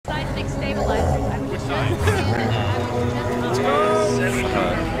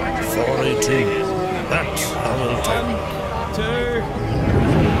see. That's a little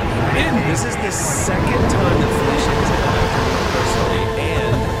This is the second time that Felicia has come after me personally,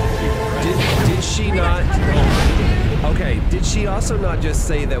 and did she not? Okay, did she also not just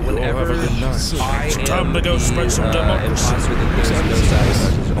say that whenever I am time to go spread some democracy. imposter, that there's no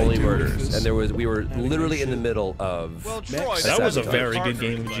sabotages, only murders, and we were literally in the middle of. Well, Troy, that was a very good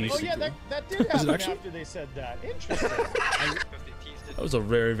game of GC. Oh yeah, that did happen after they said that. Interesting. That was a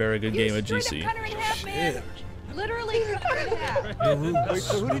very, very good game of GC. Literally cut in half.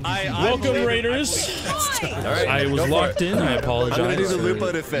 Welcome, Raiders. I was locked in. I apologize. I'm gonna do the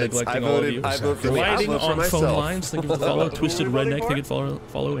Lupo defense. I voted for Riding on myself. phone lines. Thank you for the follow. Twisted Redneck. Thank you for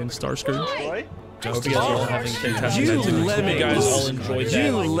follow. And Starscourge. I hope you guys are all having fantastic nights. You lemmings. You guys all enjoyed that.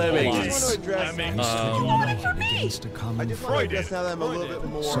 You lemmings. I just want to address now that I'm a little bit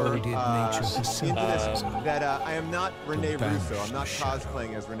more into this, that I am not Rene Russo. I'm not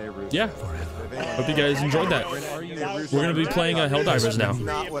cosplaying as Rene Russo. Yeah. Hope you guys enjoyed that. We're going to be playing Helldivers now.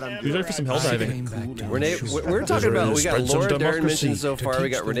 Be ready for some Helldiving. Renee, we're talking about, we got Laura Dern mentioned so far, we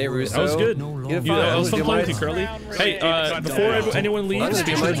got Rene Russo. That was good. That was fun playing with you, Curly. Hey, before anyone leaves,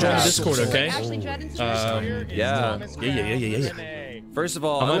 be sure to join the Discord, okay? Yeah. First of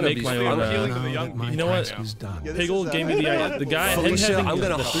all, I'm gonna make my own. You know what? Piggle gave me the guy. Felicia, I'm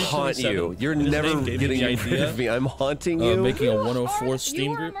gonna haunt you. You're never getting rid of me. I'm haunting you. Making a 104th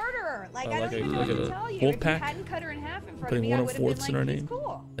Steam group. Like a wolf pack. Putting 104ths in our name. I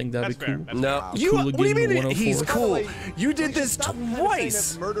think that'd be cool. No, what do you mean he's cool? You did this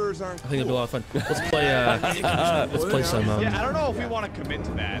twice. I think it'd be a lot of fun. Let's play. Let's play some. Yeah, I don't know if we want to commit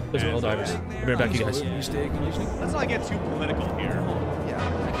to that. There's Helldivers. I'll be right back, you guys. Let's not get too political here.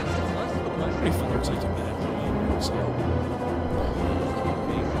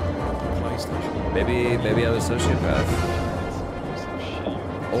 Maybe I'm a sociopath.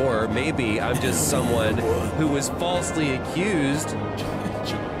 Or maybe I'm just someone who was falsely accused. Uh-oh.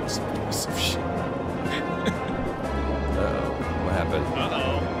 What happened?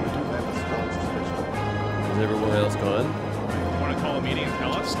 Uh-oh. Is everyone else gone? Want to call a meeting and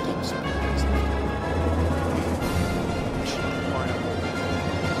tell us? Like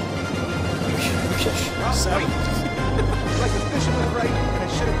the fish was right, and I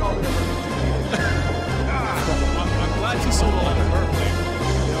should have called it over. I'm glad you sold all the birthday.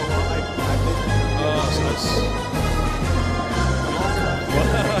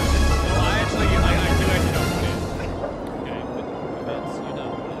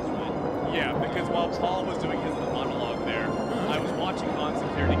 Yeah, because while Paul was doing his monologue there, I was watching on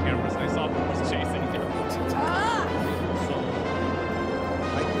security cameras and I saw who was chasing him. So,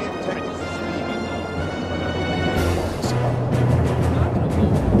 I can't take this.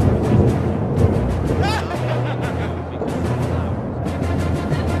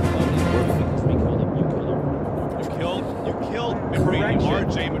 You killed McCready,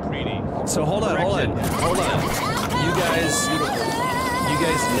 RJ McCready. So hold on. You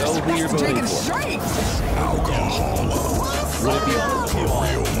guys know who you're voting for.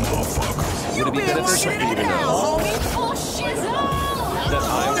 Would it be beneficial for you to know that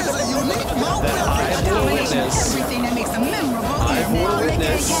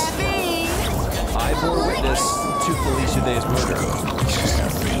I bore witness to Felicia Day's murder?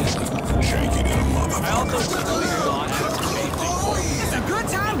 It's a good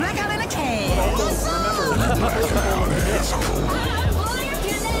time blackout in a cave.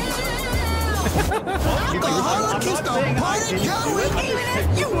 Alcohol keeps the party going, even if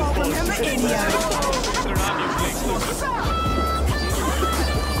you won't remember any of it. They're not mutually exclusive.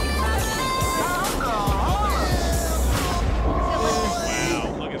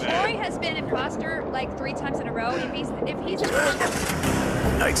 Wow, look at that. Troy has been imposter like 3 times in a row. If he's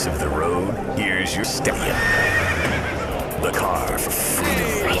Knights of the Road, here's your stallion. The car for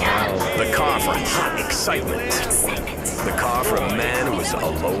freedom. The car for hot excitement. The car for a man who is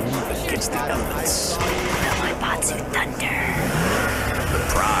alone against the elements. Batsu Thunder. The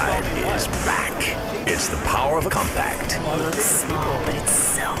pride is back. It's the power of a compact. Small, but it's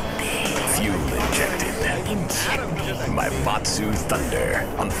so big. Fuel injected. My Batsu Thunder.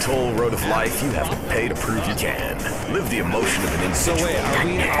 On the toll road of life, you have to pay to prove you can. Live the emotion of an So individual.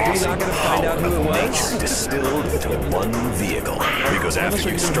 wait, are we not gonna find out who it was? Distilled into one vehicle. Because after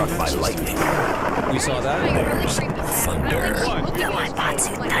you're struck by lightning, We saw that. there's thunder. my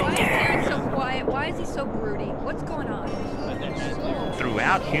Batsu Thunder. So quiet. Why is he so broody? What's going on?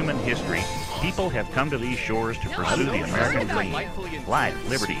 Throughout human history, people have come to these shores to pursue the American dream, life,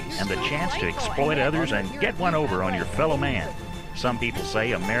 liberty, and the chance to exploit others and get one over on your fellow man. Some people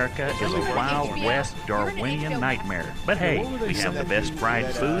say America is a Wild West Darwinian nightmare. But hey, we have the best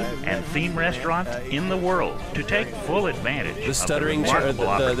fried food and theme restaurant in the world to take full advantage the stuttering, of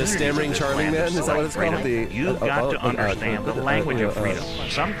the stammering charming man. Is that what it's called? You've got to understand the language of freedom.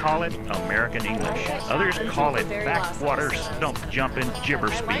 Some call it American English. Others call it backwater stump jumping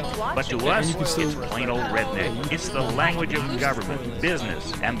gibber speak. But to us, it's plain old redneck. It's the language of government,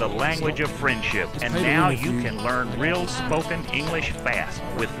 business, and the language of friendship. And now you can learn real spoken English fast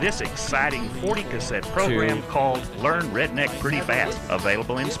with this exciting 40-cassette program called Learn Redneck Pretty Fast.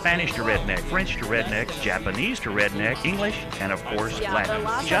 Available in Spanish to redneck, French to redneck, Japanese to redneck, English, and of course Latin.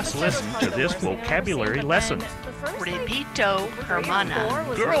 Just listen to this vocabulary lesson. Repito, hermana.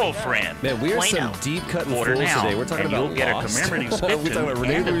 Girlfriend. Man, we are some deep cutting fools today. We're talking and about you'll get Lost. a commemorative spit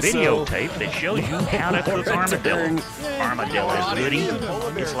and a videotape that shows you how to cook armadillo. Armadillo is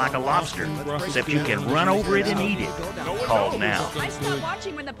goody. It's like a lobster, except you can run over it and eat it. Call now. I stopped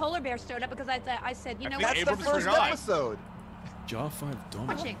watching when the polar bear showed up because I said, you know what? That's the first episode. Jaw 5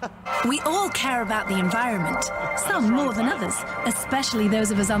 don't. We all care about the environment, some more than others, especially those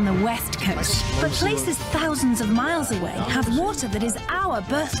of us on the West Coast. But places thousands of miles away have water that is our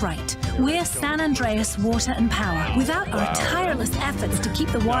birthright. We're San Andreas Water and Power. Without our tireless efforts to keep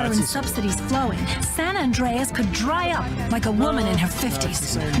the water and subsidies flowing, San Andreas could dry up like a woman in her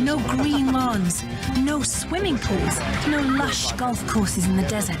 50s. No green lawns, no swimming pools, no lush golf courses in the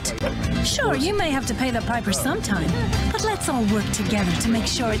desert. Sure, you may have to pay the piper sometime, but let's all work together to make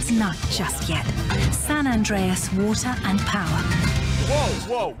sure it's not just yet. San Andreas Water and Power. Whoa,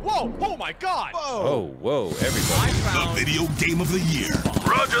 whoa, whoa, oh my God! Whoa, whoa, everybody. The video game of the year.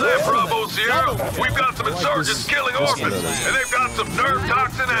 Roger that, Bravo Sierra. We've got some insurgents killing orphans, and they've got some nerve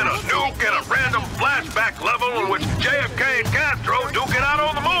toxin and a nuke and a random flashback level in which JFK and Castro duke it out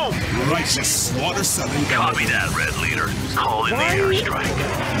on the moon. Righteous Slaughter 7. Copy that, Red Leader. Call in the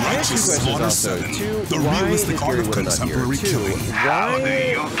airstrike. Righteous Slaughter 7. The realistic art of contemporary killing. How do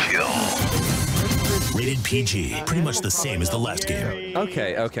you kill? Rated PG. Pretty much the same as the last game.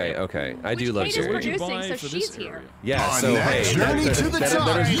 Okay. I do love Kate is Jerry. producing, so she's here. Yeah, so hey, journey to the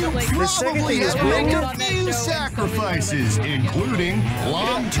top, you probably have to make a few sacrifices, including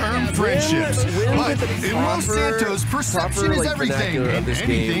long-term friendships. But in Los Santos, perception is everything, and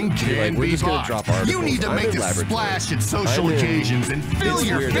anything can be bought. You need to make a splash at social occasions and fill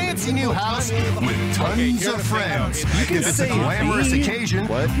your fancy new house with tons of friends. If it's a glamorous occasion,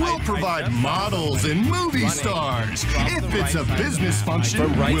 we'll provide models and movie stars. If it's a business function,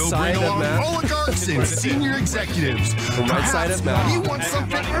 we'll bring along oligarchs and senior executives. Perhaps you want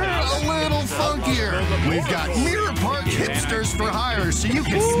something a little funkier. We've got Mirror Park hipsters for hire, so you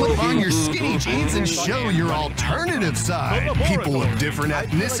can slip on your skinny jeans and show your alternative side. People of different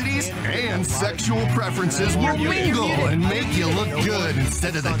ethnicities and sexual preferences will mingle and make you look good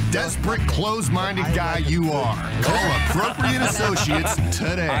instead of the desperate, closed-minded guy you are. Call Appropriate Associates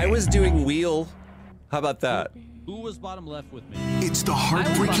today. I was doing wheel. How about that? Who was bottom left with me? It's the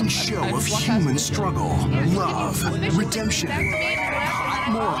heartbreaking show of human struggle, love, redemption.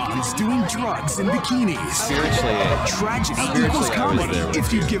 Hot morons doing drugs in bikinis. Tragedy equals comedy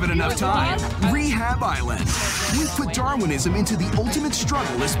if you give it enough time. Rehab Island. We put Darwinism into the ultimate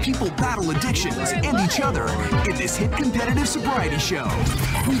struggle as people battle addictions and each other in this hit competitive sobriety show.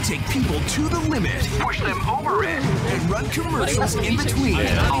 We take people to the limit, push them over it, and run commercials in between.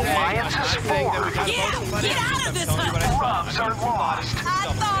 Alliances form. Yeah, get out of this hut! Rubs are lost.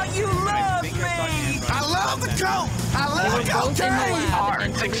 I thought you loved me! I love the coke! I love cocaine!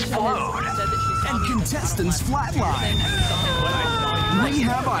 Hearts explode. And contestants flatline.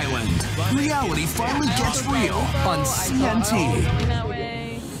 Rehab Island. Reality finally gets real on CNT.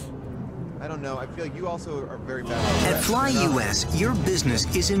 I don't know. I feel like you also are very bad. At Fly US, your business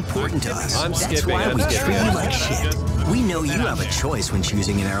is important to us. That's why we treat you like shit. We know you have a choice when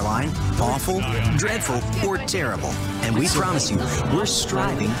choosing an airline. Awful, dreadful, or terrible. And we promise you, we're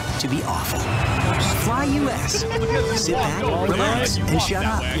striving to be awful. Fly US. Sit back, relax, and shut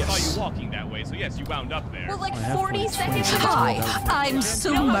up. I saw you walking that way, so yes, you wound up there. Well, like 40 seconds. Hi, I'm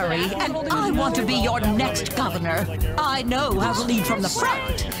Sue Murray, and I want to be your next governor. I know how to lead from the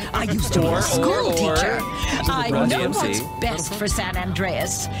front. I used to be a school teacher. I know what's best for San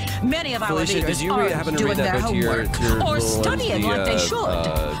Andreas. Many of our leaders aren't doing their homework or studying like they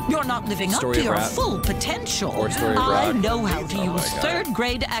should. You're not living up to your full potential. I know how to use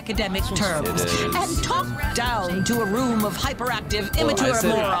third-grade academic terms and talk down to a room of hyperactive, immature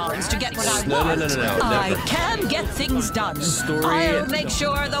morons to get what I want. I can get things done. I'll make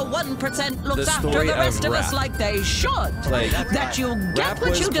sure the 1% looks after the rest of us like they should. That you get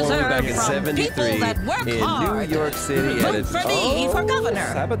what you deserve from people that work hard. New York City. Vote for me for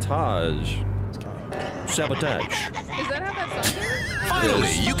governor. Sabotage. Sabotage. Is that how that sounds?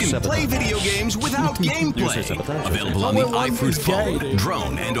 Finally, you can play video games without gameplay. Available on the iFruit phone,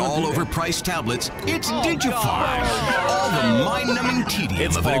 drone, and all overpriced tablets, it's Digify. All the mind-numbing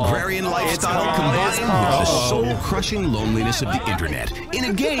tedium of an agrarian lifestyle combined with the soul-crushing loneliness of the internet in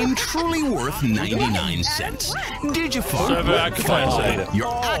a game truly worth 99 cents. Digify.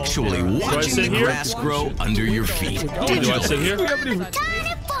 You're actually watching the grass grow under your feet. Do I sit here?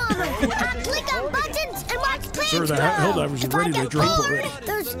 Click on buttons and watch plants Sir, the Helldivers are ready to drink already.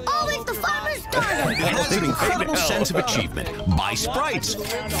 There's always the farmer's daughter. It has an incredible sense of achievement. Buy sprites.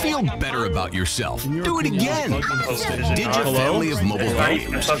 Feel better about yourself. Do it again. Digi family of mobile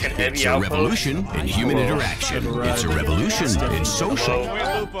games. It's a revolution in human interaction. It's a revolution in social.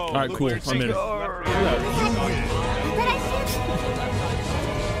 All right, cool. I'm in.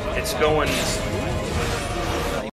 It's going